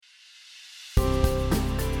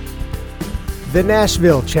The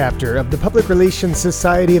Nashville chapter of the Public Relations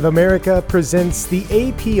Society of America presents the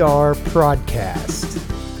APR Prodcast.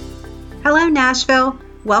 Hello, Nashville.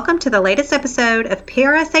 Welcome to the latest episode of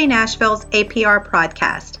PRSA Nashville's APR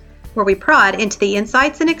Prodcast, where we prod into the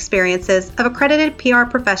insights and experiences of accredited PR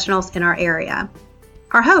professionals in our area.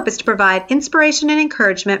 Our hope is to provide inspiration and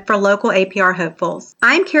encouragement for local APR hopefuls.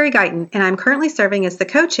 I'm Carrie Guyton, and I'm currently serving as the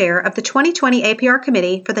co-chair of the 2020 APR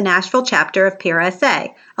Committee for the Nashville chapter of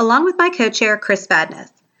PRSA, along with my co-chair, Chris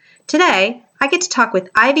Vadnais. Today, I get to talk with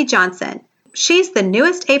Ivy Johnson. She's the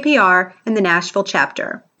newest APR in the Nashville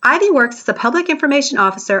chapter. Ivy works as a public information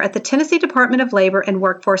officer at the Tennessee Department of Labor and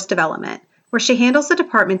Workforce Development, where she handles the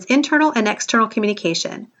department's internal and external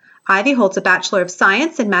communication. Ivy holds a Bachelor of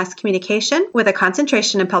Science in Mass Communication with a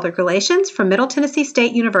concentration in Public Relations from Middle Tennessee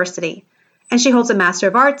State University, and she holds a Master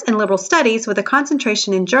of Arts in Liberal Studies with a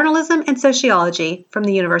concentration in Journalism and Sociology from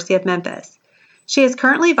the University of Memphis. She is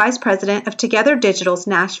currently Vice President of Together Digital's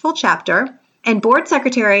Nashville chapter and Board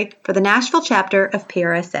Secretary for the Nashville chapter of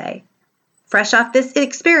PRSA. Fresh off this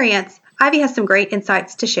experience, Ivy has some great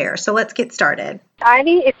insights to share, so let's get started.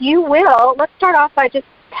 Ivy, if you will, let's start off by just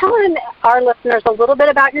telling our listeners a little bit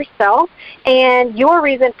about yourself and your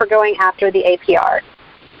reason for going after the APR.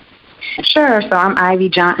 Sure. So I'm Ivy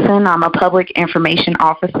Johnson. I'm a public information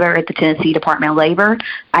officer at the Tennessee Department of Labor.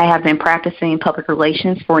 I have been practicing public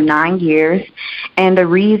relations for 9 years. And the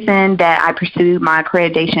reason that I pursued my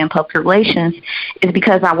accreditation in public relations is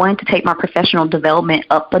because I wanted to take my professional development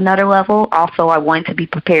up another level. Also, I wanted to be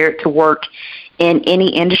prepared to work in any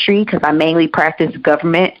industry because I mainly practice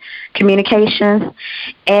government communications.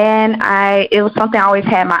 And it was something I always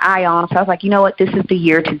had my eye on. So I was like, you know what, this is the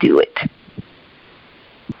year to do it.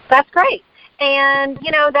 That's great. And,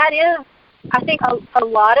 that is, I think a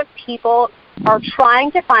lot of people are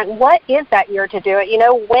trying to find what is that year to do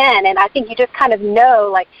it, when. And I think you just kind of know,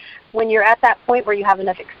 like, when you're at that point where you have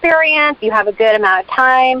enough experience, you have a good amount of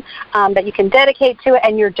time that you can dedicate to it,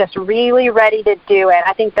 and you're just really ready to do it.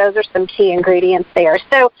 I think those are some key ingredients there.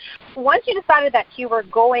 So once you decided that you were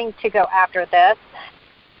going to go after this,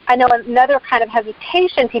 I know another kind of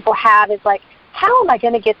hesitation people have is like, how am I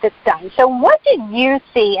going to get this done? So what did you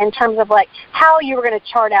see in terms of like how you were going to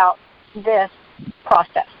chart out this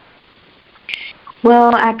process?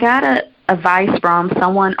 Well, I got advice from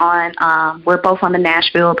someone on, we're both on the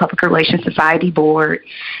Nashville Public Relations Society board,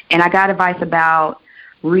 and I got advice about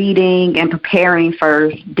reading and preparing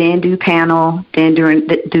first, then do panel, then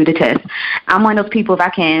do the test. I'm one of those people, if I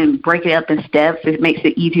can break it up in steps, it makes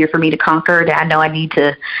it easier for me to conquer, that I know I need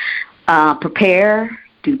to prepare,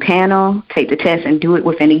 do panel, take the test, and do it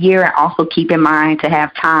within a year. I also keep in mind to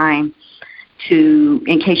have time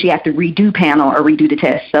in case you have to redo panel or redo the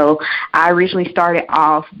test. So I originally started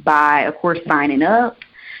off by, of course, signing up.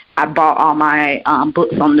 I bought all my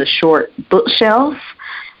books on the short bookshelf.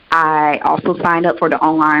 I also signed up for the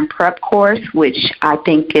online prep course, which I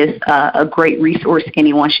think is a great resource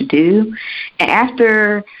anyone should do. And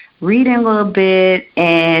after reading a little bit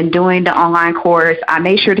and doing the online course, I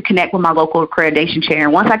made sure to connect with my local accreditation chair.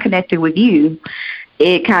 And once I connected with you,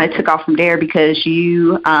 it kind of took off from there because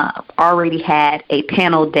you already had a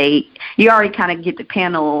panel date. You already kind of get the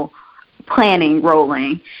panel planning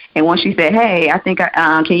rolling. And once you said, hey, I think,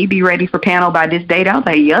 can you be ready for panel by this date? I was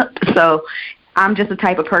like, yep. So I'm just the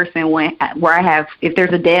type of person where I have, if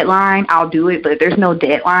there's a deadline, I'll do it. But if there's no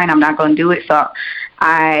deadline, I'm not going to do it. So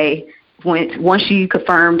once you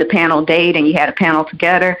confirmed the panel date and you had a panel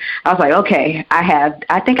together, I was like, okay,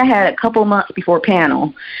 I think I had a couple months before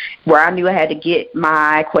panel where I knew I had to get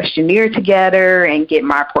my questionnaire together and get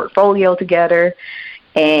my portfolio together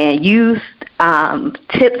and use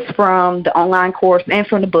tips from the online course and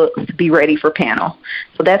from the books to be ready for panel.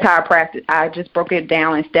 So that's how I practice. I just broke it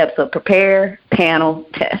down in steps of prepare, panel,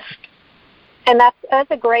 test. And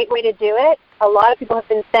that's a great way to do it. A lot of people have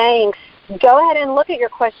been saying, go ahead and look at your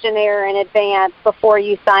questionnaire in advance before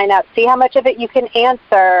you sign up. See how much of it you can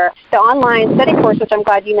answer. The online study course, which I'm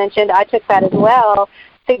glad you mentioned, I took that as well,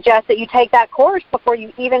 suggests that you take that course before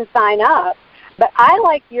you even sign up. But I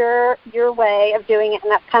like your way of doing it,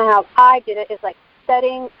 and that's kind of how I did it, is like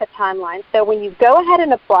setting a timeline. So when you go ahead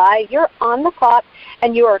and apply, you're on the clock,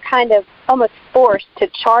 and you are kind of almost forced to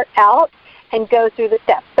chart out and go through the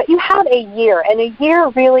steps. But you have a year, and a year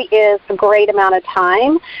really is a great amount of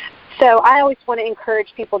time. So I always want to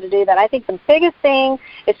encourage people to do that. I think the biggest thing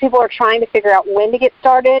is people are trying to figure out when to get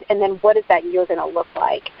started and then what is that year going to look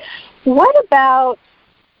like. What are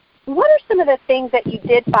some of the things that you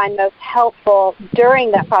did find most helpful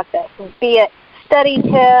during that process, be it study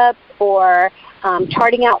tips or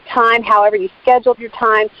charting out time, however you scheduled your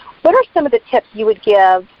time? What are some of the tips you would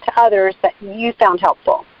give to others that you found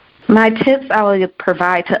helpful? My tips I would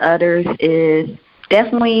provide to others is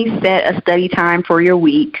definitely set a study time for your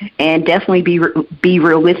week, and definitely be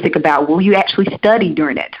realistic about, will you actually study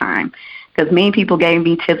during that time? Because many people gave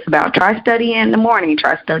me tips about try studying in the morning,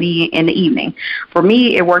 try studying in the evening. For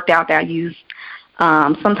me, it worked out that I used,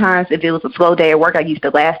 sometimes if it was a slow day at work, I used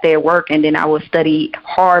the last day at work, and then I would study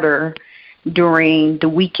harder during the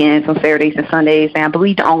weekends on Saturdays and Sundays. And I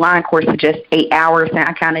believe the online course was just 8 hours, and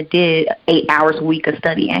I kind of did 8 hours a week of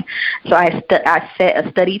studying. So I set a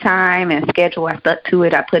study time and schedule. I stuck to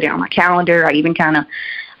it. I put it on my calendar. I even kind of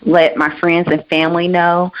let my friends and family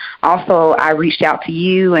know. Also, I reached out to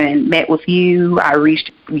you and met with you.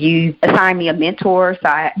 You assigned me a mentor, so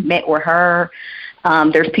I met with her.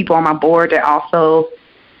 There's people on my board that also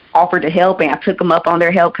offered to help, and I took them up on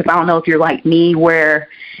their help, because I don't know if you're like me, where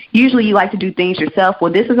usually you like to do things yourself.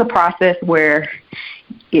 Well, this is a process where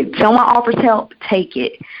if someone offers help, take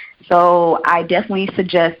it. So I definitely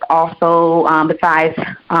suggest also, besides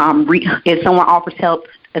if someone offers help,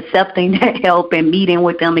 accepting that help and meeting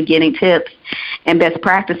with them and getting tips and best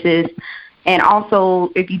practices. And also,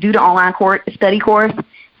 if you do the online study course,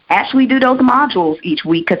 actually do those modules each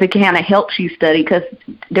week, because it kind of helps you study, because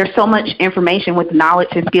there's so much information with knowledge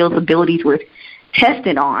and skills, abilities we're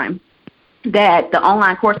tested on, that the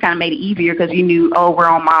online course kind of made it easier, because you knew, oh, we're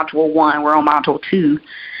on module 1, we're on module 2,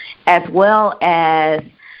 as well as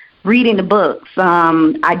reading the books.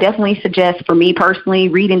 I definitely suggest, for me personally,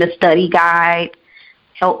 reading the study guide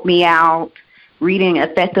helped me out. Reading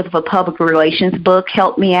Effective a Public Relations book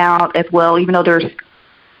helped me out as well, even though there's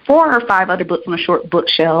 4 or 5 other books on a short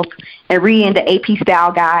bookshelf, and reading the AP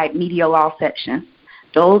Style Guide Media Law section.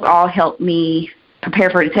 Those all helped me prepare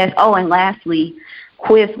for the test. Oh, and lastly,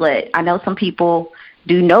 Quizlet. I know some people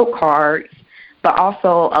do note cards, but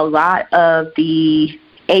also a lot of the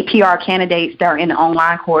APR candidates that are in the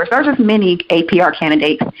online course, or just many APR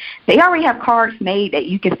candidates, they already have cards made that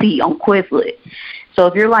you can see on Quizlet. So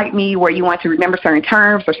if you're like me, where you want to remember certain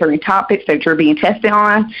terms or certain topics that you're being tested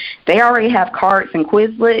on, they already have cards in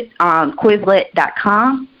Quizlet on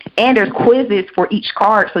Quizlet.com. And there's quizzes for each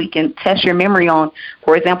card, so you can test your memory on,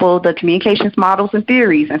 for example, the communications models and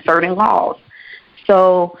theories and certain laws.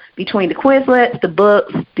 So between the Quizlets, the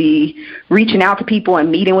books, the reaching out to people and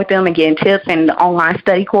meeting with them and getting tips, and the online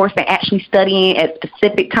study course, and actually studying at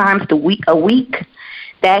specific times a week,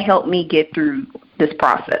 that helped me get through this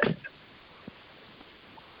process.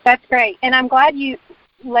 That's great. And I'm glad you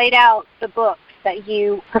laid out the books that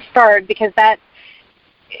you preferred, because that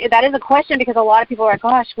is a question, because a lot of people are,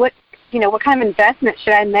 gosh, what kind of investment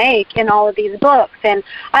should I make in all of these books? And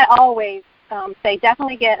I always say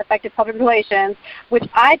definitely get Effective Public Relations, which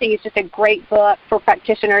I think is just a great book for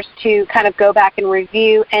practitioners to kind of go back and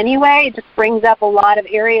review anyway. It just brings up a lot of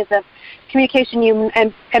areas of communication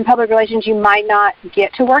and public relations you might not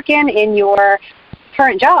get to work in your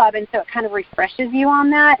current job, and so it kind of refreshes you on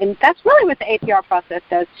that, and that's really what the APR process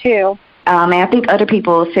does too. And I think other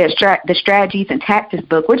people said the Strategies and Tactics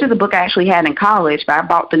book, which is a book I actually had in college, but I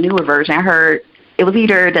bought the newer version. I heard it was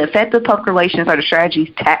either the Effective Public Relations or the Strategies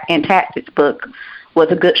and Tactics book was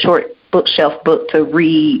a good short bookshelf book to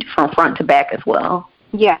read from front to back as well.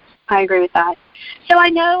 Yes, I agree with that. So I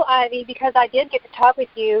know, Ivy, because I did get to talk with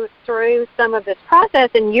you through some of this process,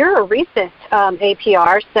 and you're a recent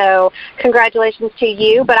APR, so congratulations to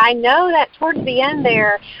you. But I know that towards the end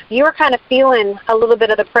there, you were kind of feeling a little bit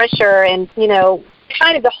of the pressure and,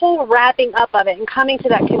 kind of the whole wrapping up of it and coming to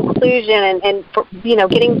that conclusion and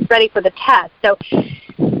getting ready for the test. So,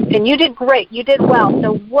 and you did great. You did well.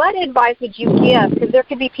 So what advice would you give? Because there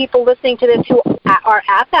could be people listening to this who are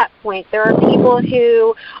at that point. There are people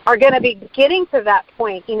who are going to be getting to that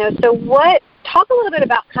point. So talk a little bit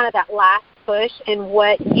about kind of that last push and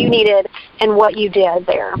what you needed and what you did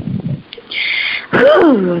there.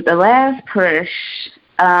 The last push.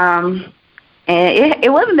 And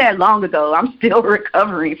it wasn't that long ago. I'm still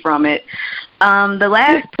recovering from it. The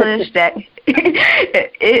last push that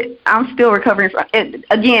I'm still recovering from it.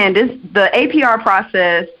 Again, the APR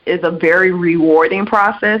process is a very rewarding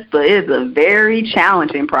process, but it is a very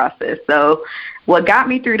challenging process. So what got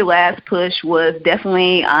me through the last push was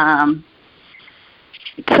definitely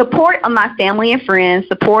support of my family and friends,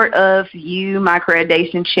 support of you, my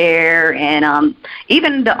accreditation chair, and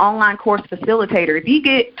even the online course facilitator. If you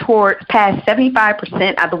get past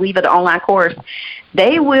 75%, I believe, of the online course,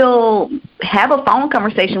 they will have a phone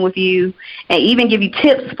conversation with you and even give you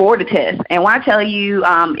tips for the test. And when I tell you,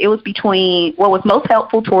 it was what was most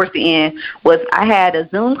helpful towards the end was I had a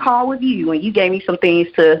Zoom call with you, and you gave me some things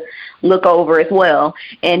to look over as well.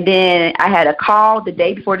 And then I had a call the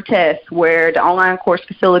day before the test where the online course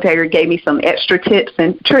facilitator gave me some extra tips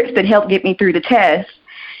and tricks that helped get me through the test.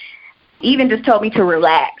 even just told me to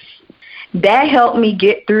relax. That helped me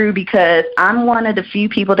get through because I'm one of the few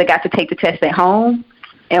people that got to take the test at home.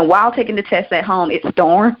 And while taking the test at home, it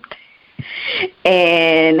stormed.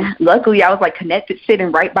 And luckily, I was like connected,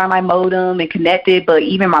 sitting right by my modem and connected, but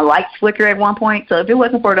even my lights flickered at one point. So if it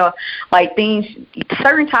wasn't for the like things,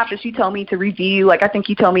 certain topics you told me to review, like I think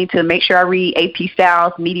you told me to make sure I read AP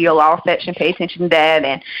Styles, media law section, pay attention to that,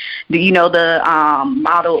 and the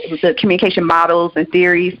communication models and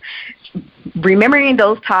theories. Remembering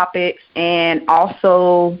those topics, and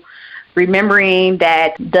also remembering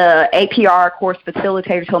that the APR course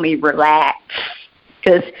facilitator told me relax.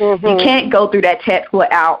 Because you can't go through that test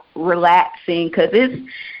without relaxing, because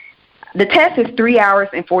the test is 3 hours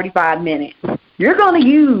and 45 minutes. You're going to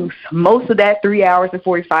use most of that 3 hours and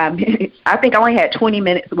 45 minutes. I think I only had 20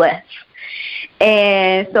 minutes left.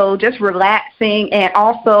 And so just relaxing, and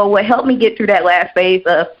also what helped me get through that last phase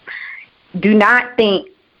of do not think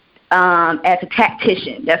as a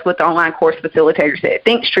tactician. That's what the online course facilitator said.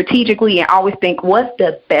 Think strategically and always think what's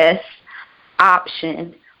the best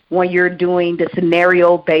option when you're doing the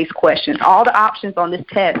scenario-based questions. All the options on this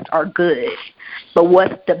test are good, but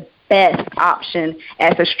what's the best option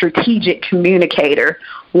as a strategic communicator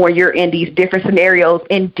when you're in these different scenarios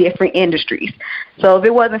in different industries? So if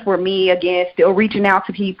it wasn't for me, again, still reaching out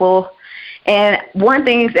to people. And one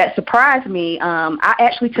thing that surprised me, I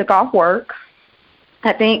actually took off work.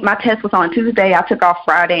 I think my test was on Tuesday. I took off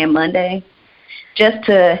Friday and Monday, just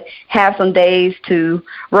to have some days to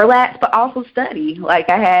relax, but also study.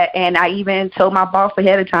 And I even told my boss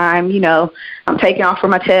ahead of time, I'm taking off for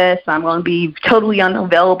my test. I'm going to be totally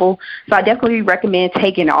unavailable. So I definitely recommend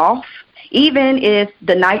taking off. Even if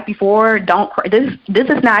the night before, this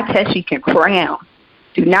is not a test you can cram.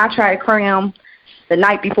 Do not try to cram the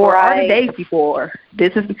night before or the days before.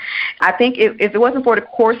 I think if it wasn't for the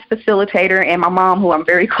course facilitator and my mom, who I'm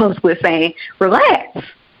very close with, saying, relax.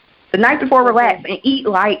 The night before, relax, and eat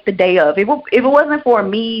light the day of. If it wasn't for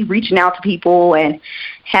me reaching out to people and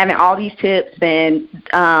having all these tips and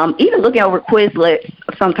even looking over Quizlets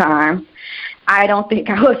sometimes, I don't think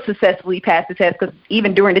I would successfully pass the test, because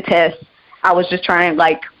even during the test, I was just trying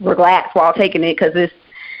to, relax while taking it, because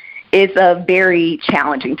it's a very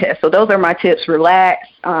challenging test. So those are my tips. Relax.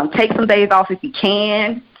 Take some days off if you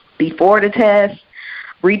can before the test.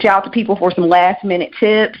 Reach out to people for some last-minute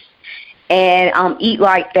tips. And eat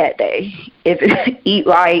light that day. Eat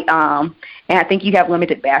light, and I think you have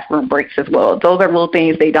limited bathroom breaks as well. Those are little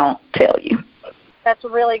things they don't tell you. That's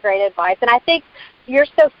really great advice. And I think you're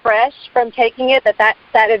so fresh from taking it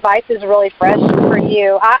that advice is really fresh for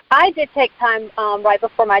you. I did take time right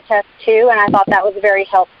before my test, too, and I thought that was very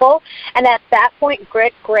helpful. And at that point,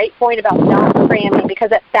 great point about not cramming,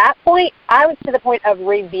 because at that point, I was to the point of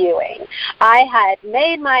reviewing. I had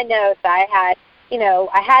made my notes. I had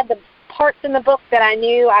the parts in the book that I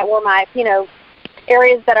knew were my,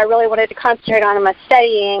 areas that I really wanted to concentrate on in my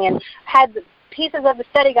studying, and had the pieces of the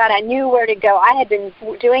study guide. I knew where to go. I had been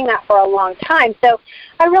doing that for a long time. So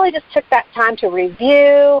I really just took that time to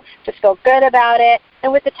review, to feel good about it.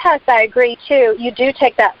 And with the test, I agree, too. You do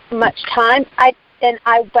take that much time.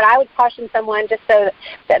 But I would caution someone, just so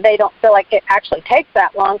that they don't feel like it actually takes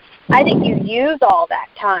that long. I think you use all that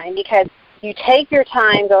time, because you take your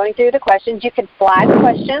time going through the questions. You can flag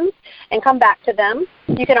questions and come back to them.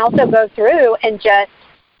 You can also go through and just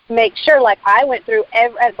make sure, like I went through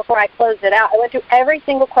before I closed it out, I went through every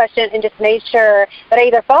single question and just made sure that I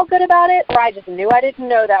either felt good about it, or I just knew I didn't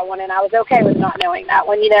know that one and I was okay with not knowing that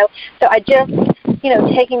one, So I just,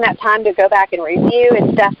 taking that time to go back and review,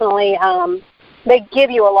 it's definitely, they give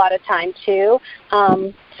you a lot of time too.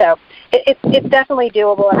 So it's definitely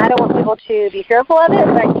doable, and I don't want people to be fearful of it,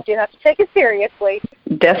 but you do have to take it seriously.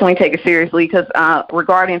 Definitely take it seriously, because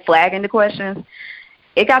regarding flagging the questions,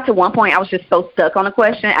 it got to one point I was just so stuck on the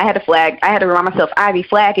question, I had to remind myself, Ivy,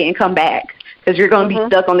 flag it and come back, because you're going to be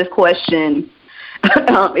stuck on this question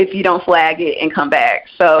if you don't flag it and come back.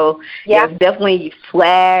 So yes, definitely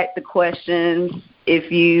flag the questions.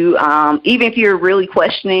 If you, even if you're really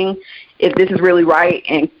questioning if this is really right,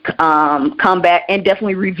 and come back and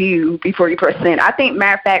definitely review before you press send. I think,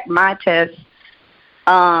 matter of fact, my test,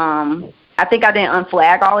 I think I didn't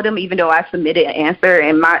unflag all of them, even though I submitted an answer,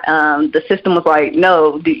 and my the system was like,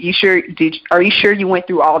 no, are you sure you went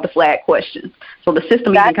through all the flag questions? So the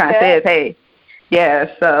system even kind of says, hey,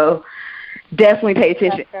 so definitely pay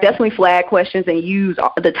attention. Definitely flag questions and use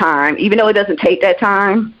the time, even though it doesn't take that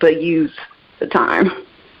time, but use the time.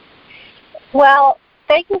 Well,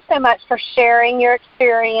 thank you so much for sharing your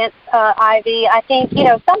experience, Ivy. I think,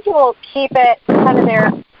 some people keep it kind of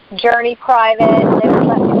their journey private, and they don't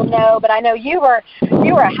let people know, but I know you were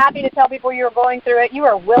happy to tell people you were going through it. You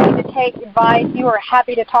were willing to take advice. You were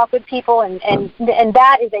happy to talk with people, and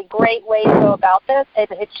that is a great way to go about this.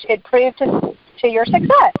 It proved to your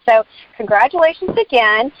success. So congratulations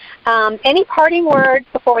again. Any parting words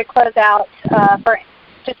before we close out for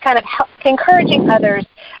just kind of encouraging others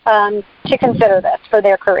to consider this for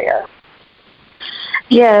their career?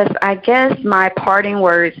 Yes, I guess my parting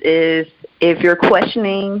words is, if you're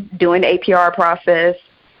questioning doing the APR process,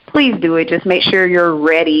 please do it. Just make sure you're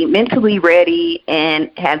ready, mentally ready,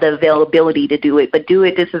 and have the availability to do it. But do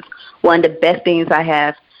it. This is one of the best things I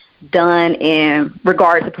have done in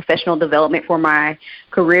regards to professional development for my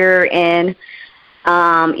career. And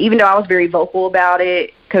even though I was very vocal about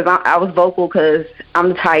it, because I was vocal because I'm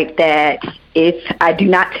the type that if I do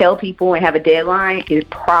not tell people and have a deadline, it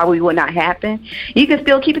probably will not happen. You can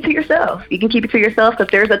still keep it to yourself. You can keep it to yourself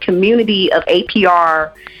because there's a community of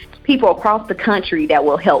APR people across the country that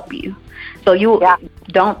will help you. So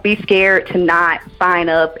don't be scared to not sign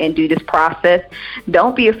up and do this process.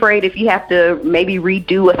 Don't be afraid if you have to maybe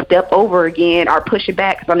redo a step over again or push it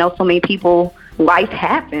back, because I know so many people, life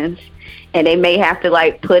happens, and they may have to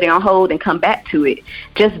put it on hold and come back to it.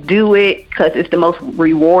 Just do it because it's the most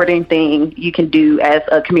rewarding thing you can do as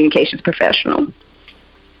a communications professional.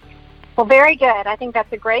 Well, very good. I think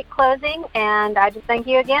that's a great closing, and I just thank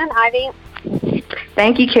you again, Ivy.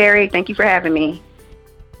 Thank you, Carrie. Thank you for having me.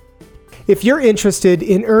 If you're interested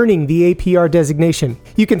in earning the APR designation,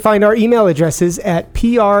 you can find our email addresses at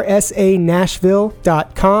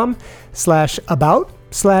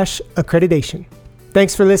prsanashville.com/about/accreditation.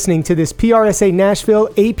 Thanks for listening to this PRSA Nashville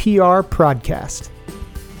APR podcast.